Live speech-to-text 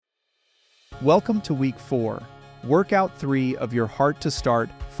Welcome to week 4, workout 3 of your Heart to Start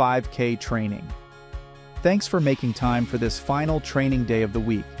 5K training. Thanks for making time for this final training day of the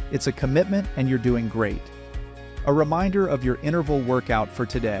week. It's a commitment and you're doing great. A reminder of your interval workout for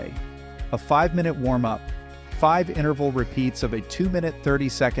today. A 5-minute warm-up, 5 interval repeats of a 2-minute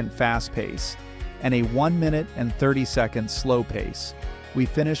 30-second fast pace, and a 1-minute and 30-second slow pace. We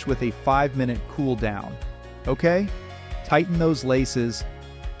finish with a 5-minute cool down. Okay? Tighten those laces.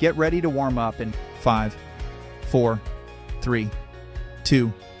 Get ready to warm up in 5, 4, 3,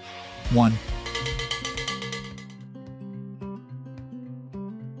 2, 1.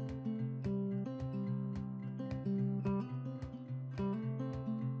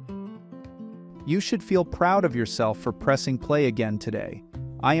 You should feel proud of yourself for pressing play again today.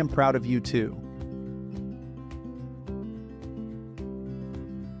 I am proud of you too.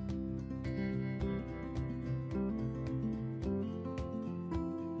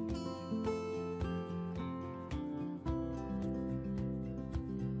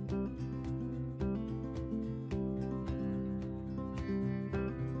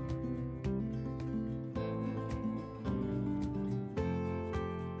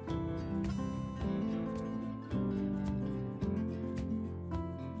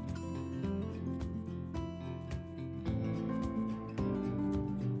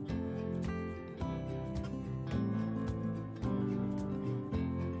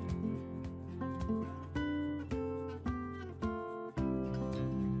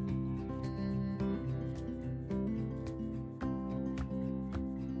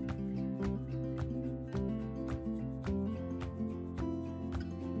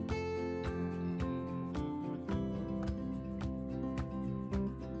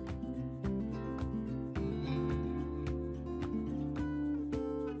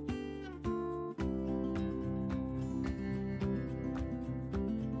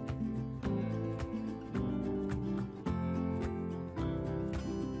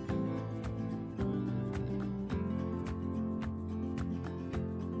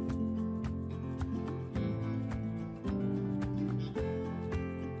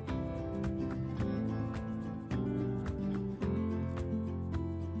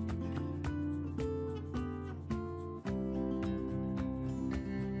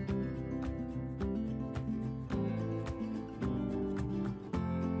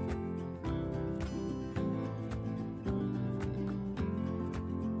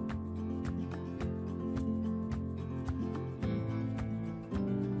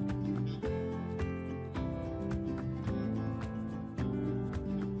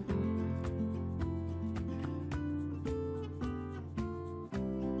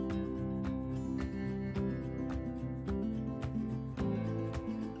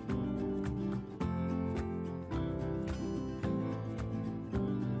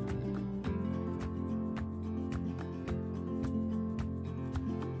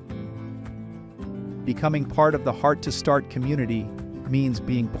 Becoming part of the Heart to Start community means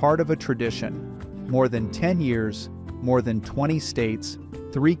being part of a tradition. More than 10 years, more than 20 states,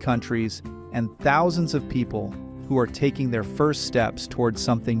 3 countries, and thousands of people who are taking their first steps towards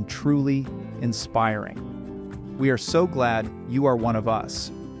something truly inspiring. We are so glad you are one of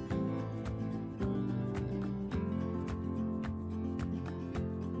us.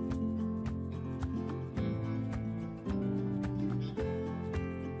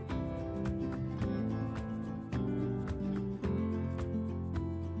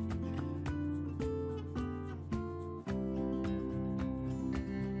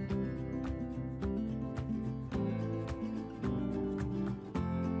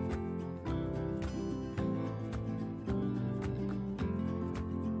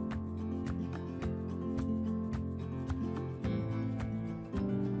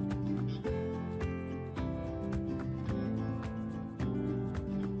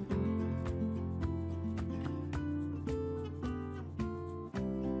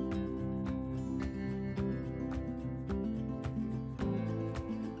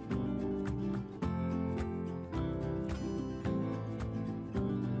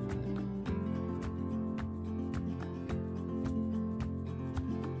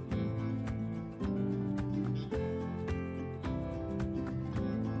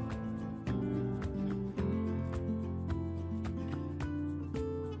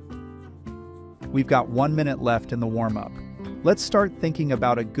 We've got 1 minute left in the warm-up. Let's start thinking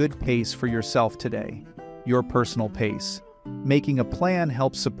about a good pace for yourself today, your personal pace. Making a plan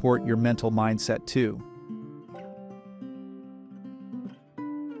helps support your mental mindset too.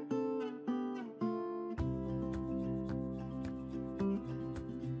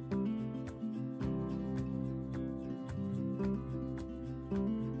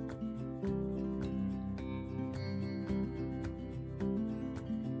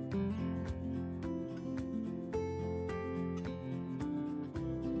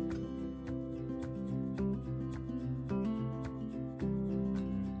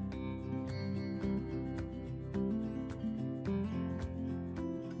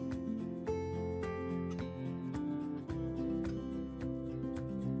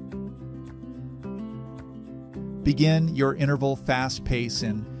 Begin your interval fast pace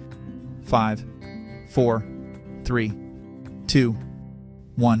in 5, 4, 3, 2,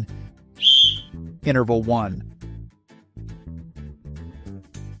 1. Interval 1.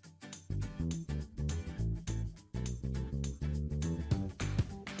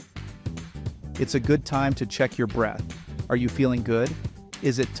 It's a good time to check your breath. Are you feeling good?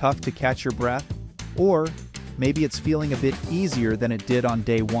 Is it tough to catch your breath? Or maybe it's feeling a bit easier than it did on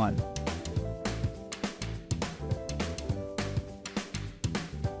day 1.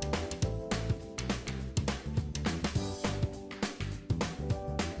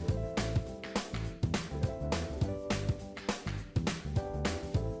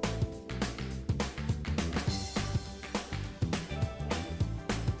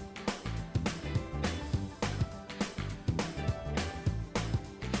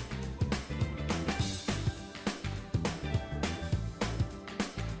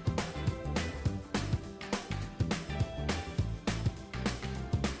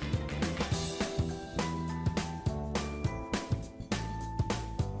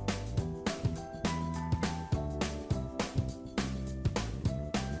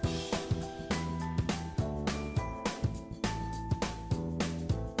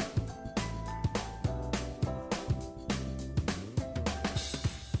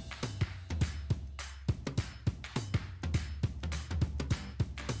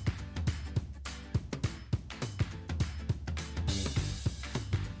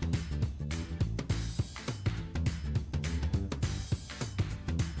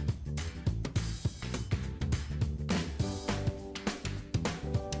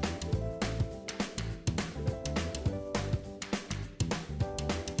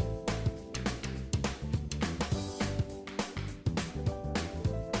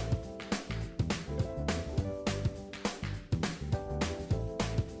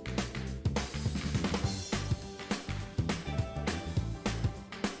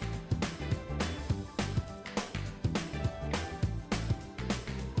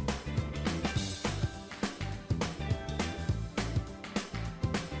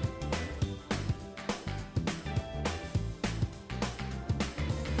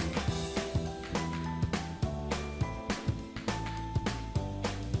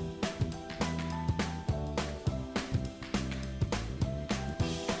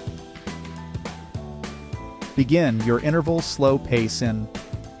 Begin your interval slow pace in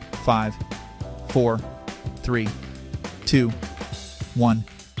 5, 4, 3, 2, 1.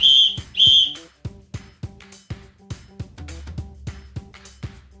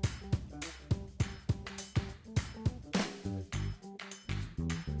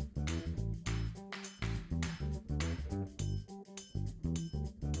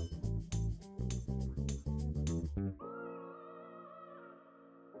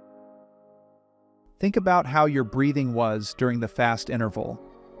 Think about how your breathing was during the fast interval.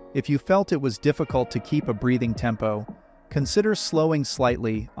 If you felt it was difficult to keep a breathing tempo, consider slowing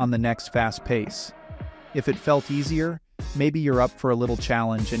slightly on the next fast pace. If it felt easier, maybe you're up for a little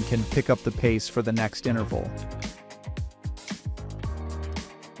challenge and can pick up the pace for the next interval.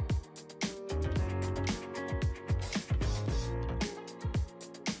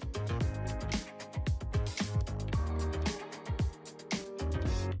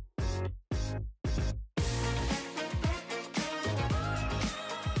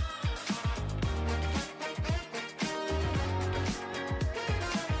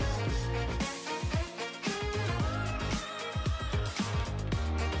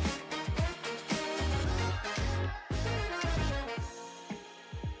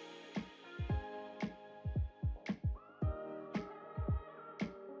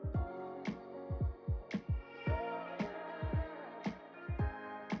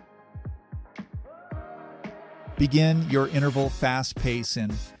 Begin your interval fast pace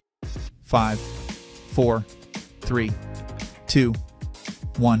in 5, 4, 3, 2,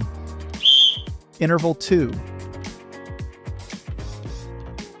 1. Interval 2.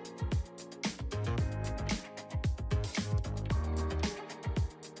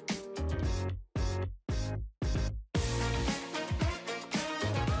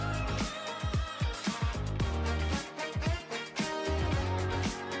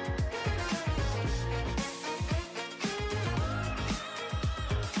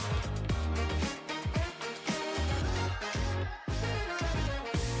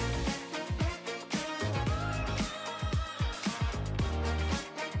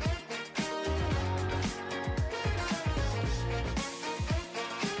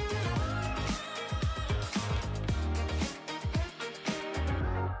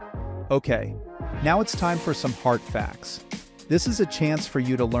 Okay, now it's time for some heart facts. This is a chance for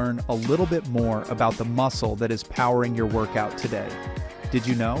you to learn a little bit more about the muscle that is powering your workout today. Did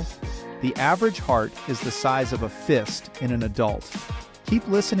you know? The average heart is the size of a fist in an adult. Keep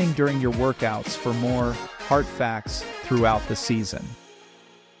listening during your workouts for more heart facts throughout the season.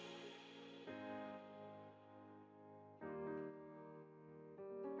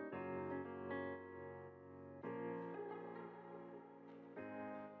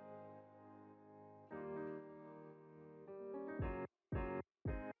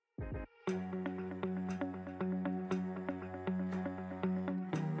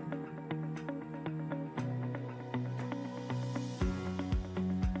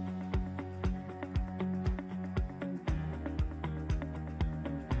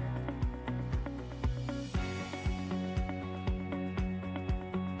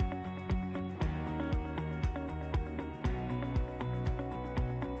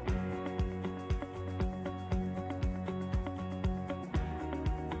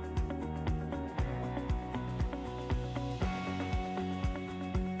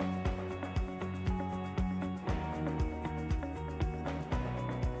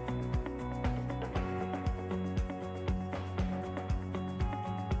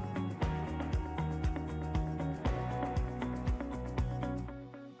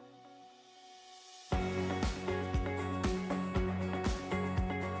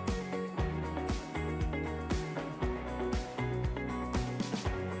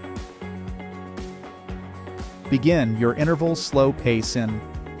 Begin your interval slow pace in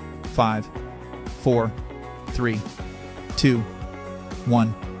 5, 4, 3, 2,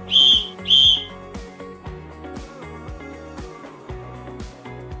 1.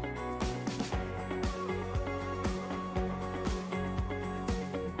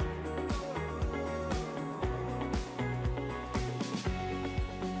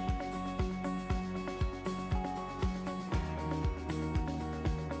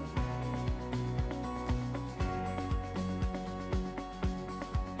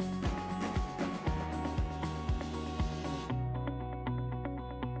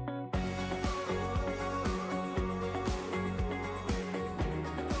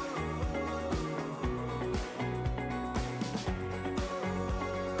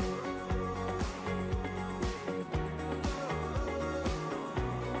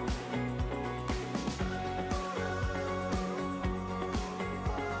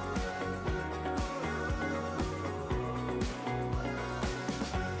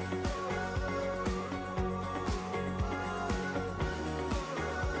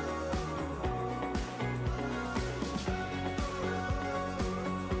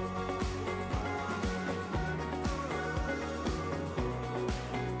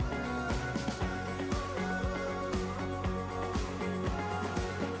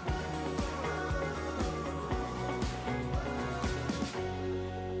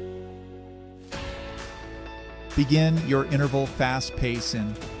 Begin your interval fast pace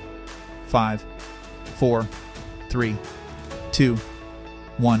in 5, 4, 3, 2,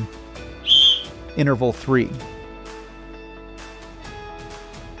 1. Interval 3.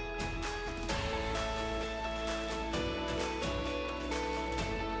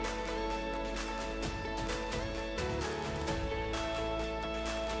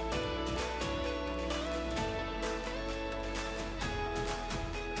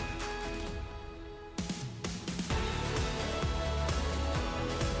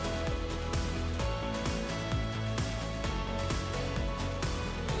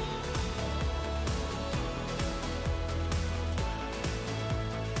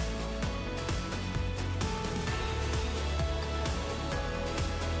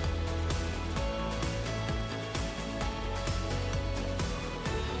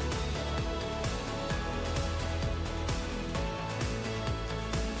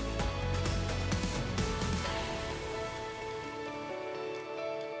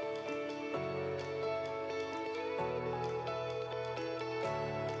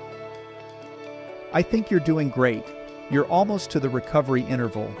 I think you're doing great. You're almost to the recovery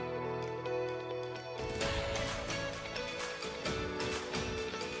interval.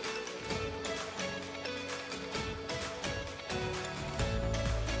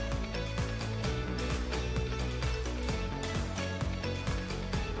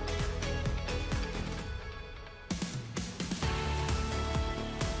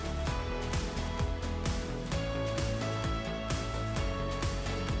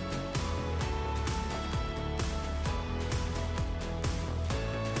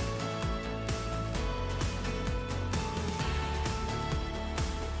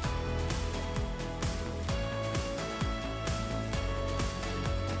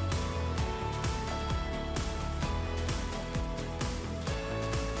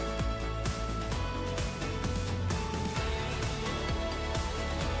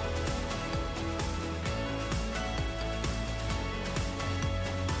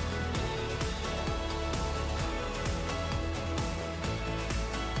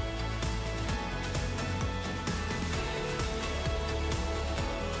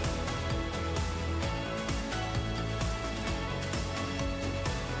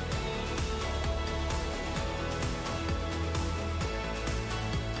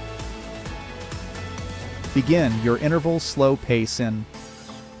 Begin your interval slow pace in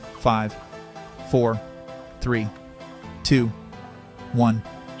 5, 4, 3, 2, 1.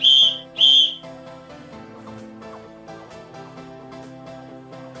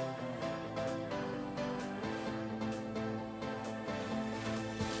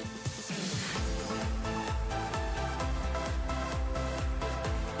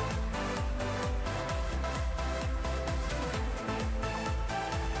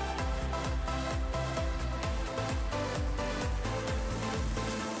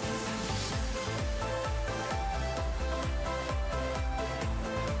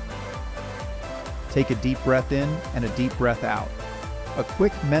 Take a deep breath in and a deep breath out. A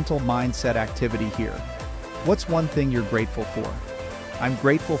quick mental mindset activity here. What's one thing you're grateful for? I'm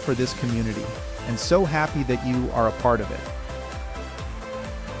grateful for this community, and so happy that you are a part of it.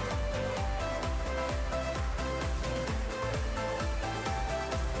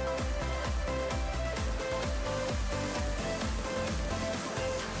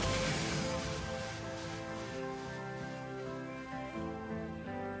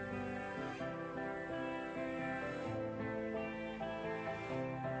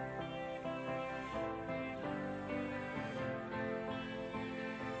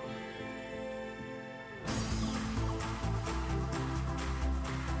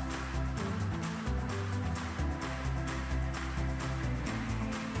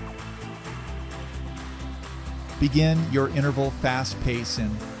 Begin your interval fast pace in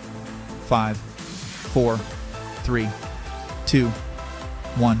 5, 4, 3, 2,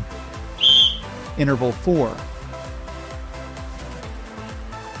 1. Interval 4.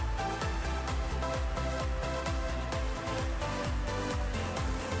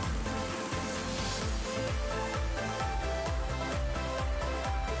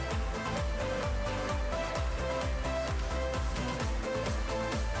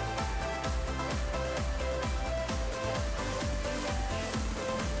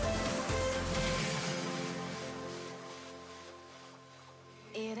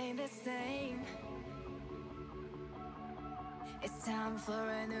 It ain't the same. It's time for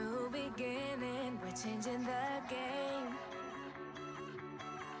a new beginning. We're changing the game.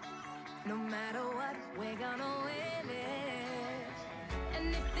 No matter what, we're gonna win it.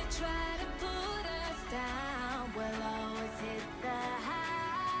 And if they try to put us down, we'll always hit the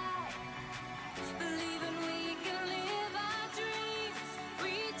high. Believing we can live our dreams,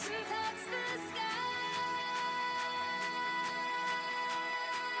 reach and touch the sky.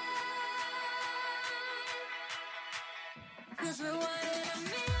 'Cause we're one in a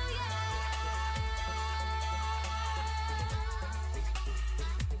million.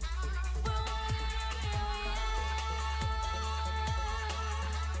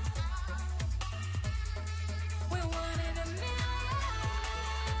 We're one in a million. We're one in a million.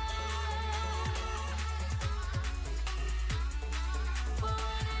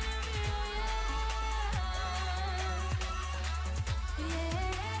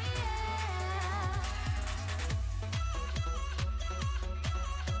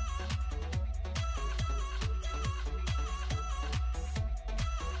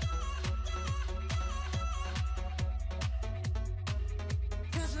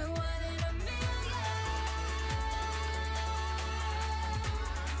 We're one in a million. Yeah.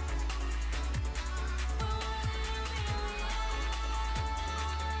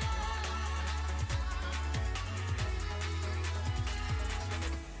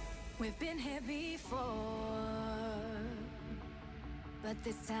 We've been here before, but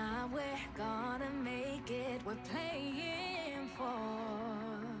this time we're gonna make it. We're playing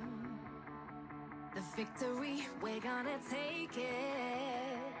for the victory, we're gonna take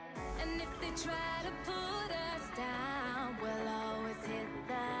it. And if they try to put us down, we'll always hit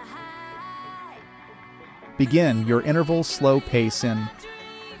the high. Begin your interval slow pace in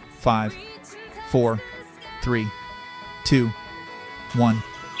 5, 4, 3, 2, 1.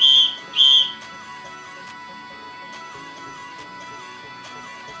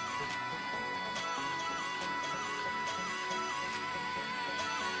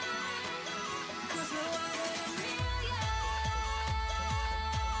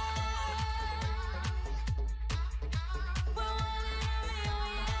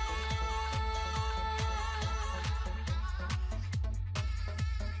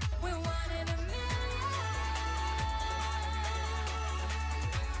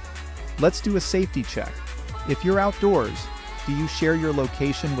 Let's do a safety check. If you're outdoors, do you share your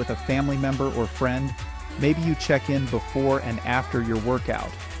location with a family member or friend? Maybe you check in before and after your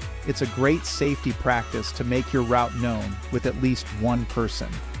workout. It's a great safety practice to make your route known with at least one person.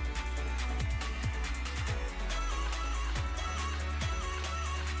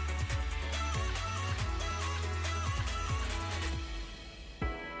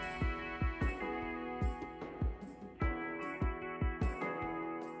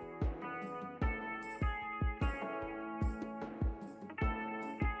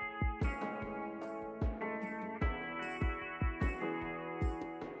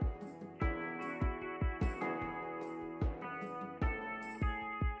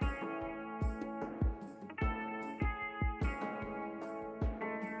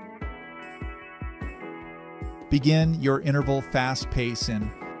 Begin your interval fast pace in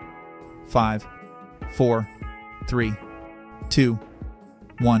 5, 4, 3, 2,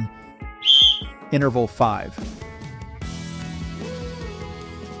 1. Interval 5.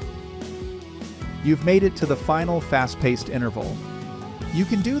 You've made it to the final fast-paced interval. You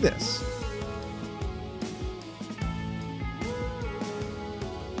can do this.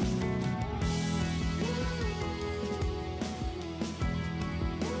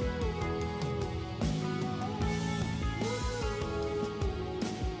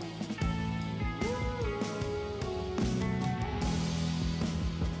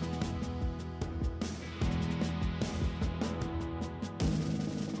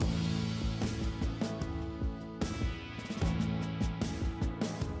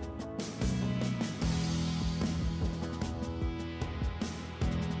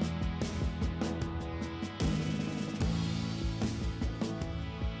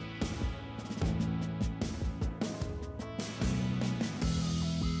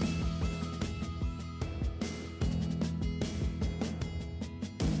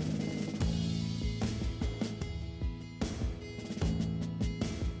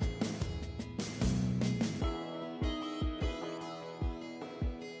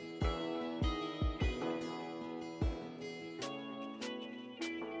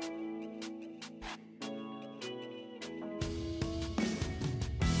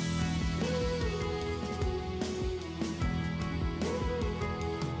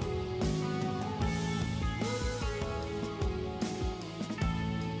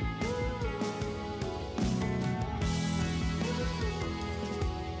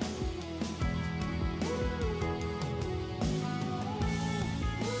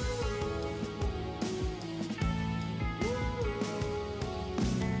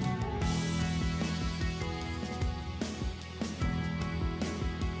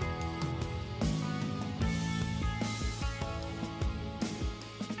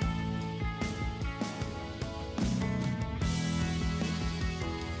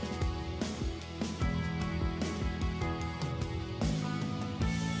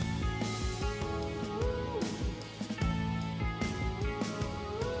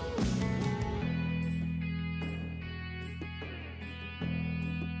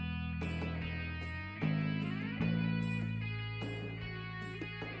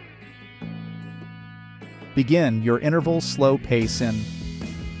 Begin your interval slow pace in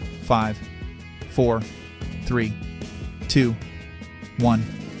 5, 4, 3, 2, 1.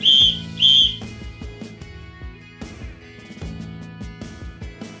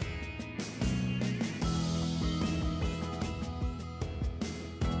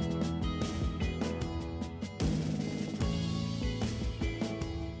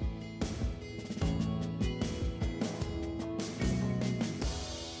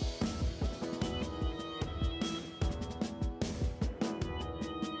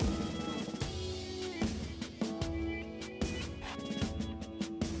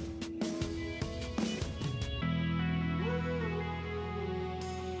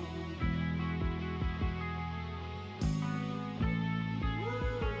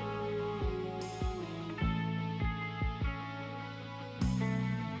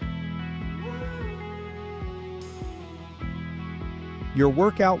 Your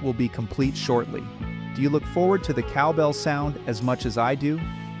workout will be complete shortly. Do you look forward to the cowbell sound as much as I do?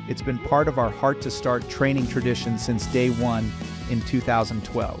 It's been part of our Heart to Start training tradition since day one in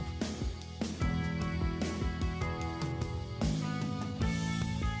 2012.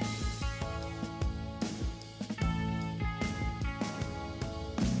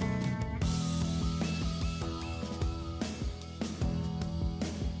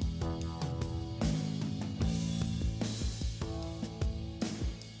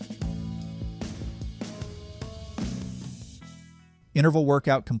 Interval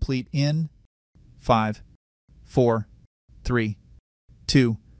workout complete in 5, 4, 3,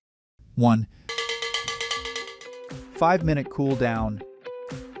 2, 1. 5-minute cool down.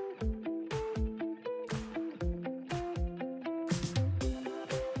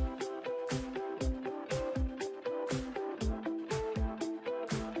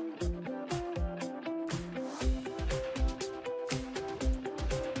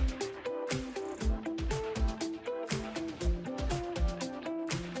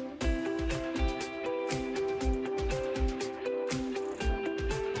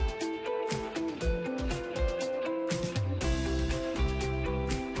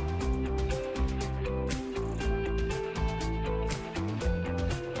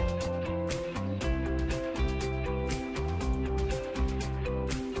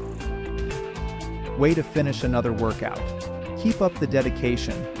 Way to finish another workout. Keep up the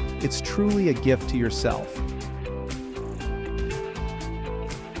dedication. It's truly a gift to yourself.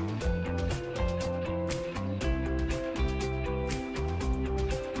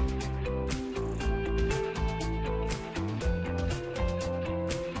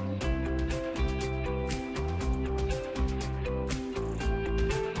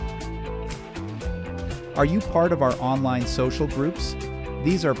 Are you part of our online social groups?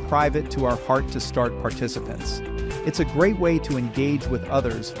 These are private to our Heart to Start participants. It's a great way to engage with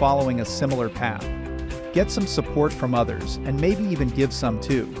others following a similar path. Get some support from others and maybe even give some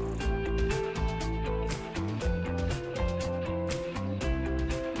too.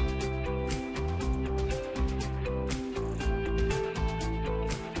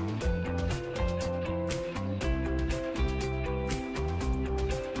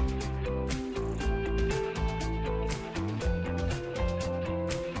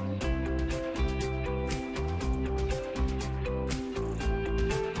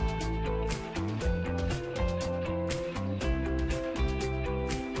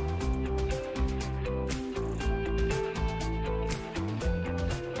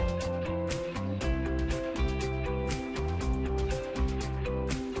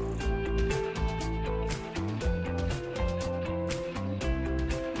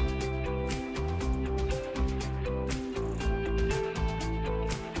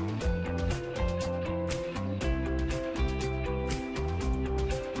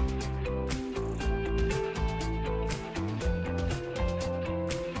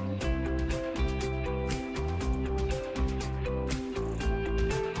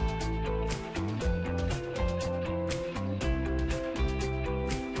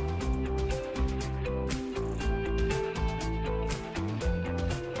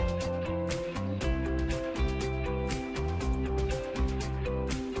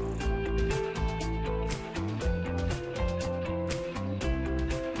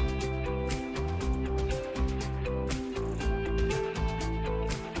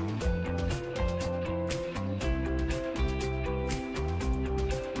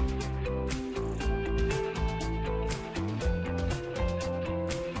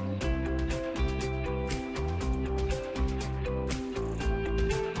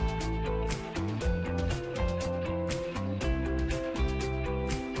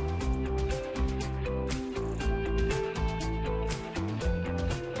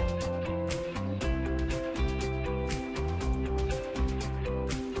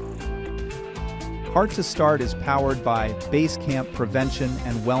 Heart to Start is powered by Basecamp Prevention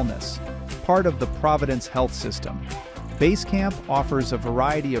and Wellness, part of the Providence Health System. Basecamp offers a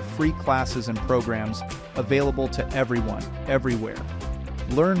variety of free classes and programs available to everyone, everywhere.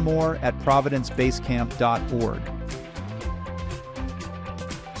 Learn more at providencebasecamp.org.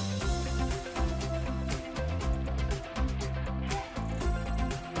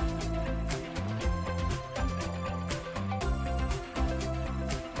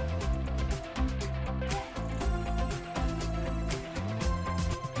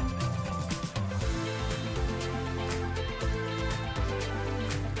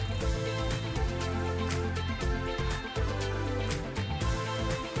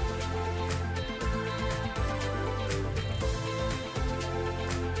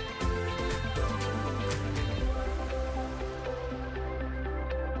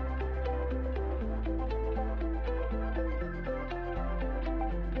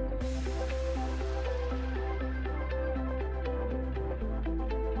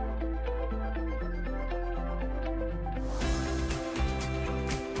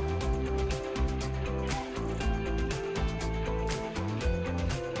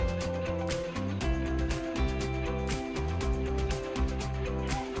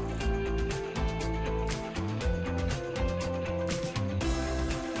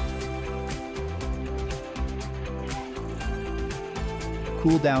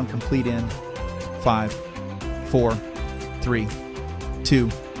 Cool down complete in 5, 4, 3, 2,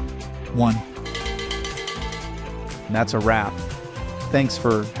 1. And that's a wrap. Thanks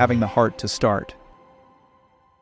for having the heart to start.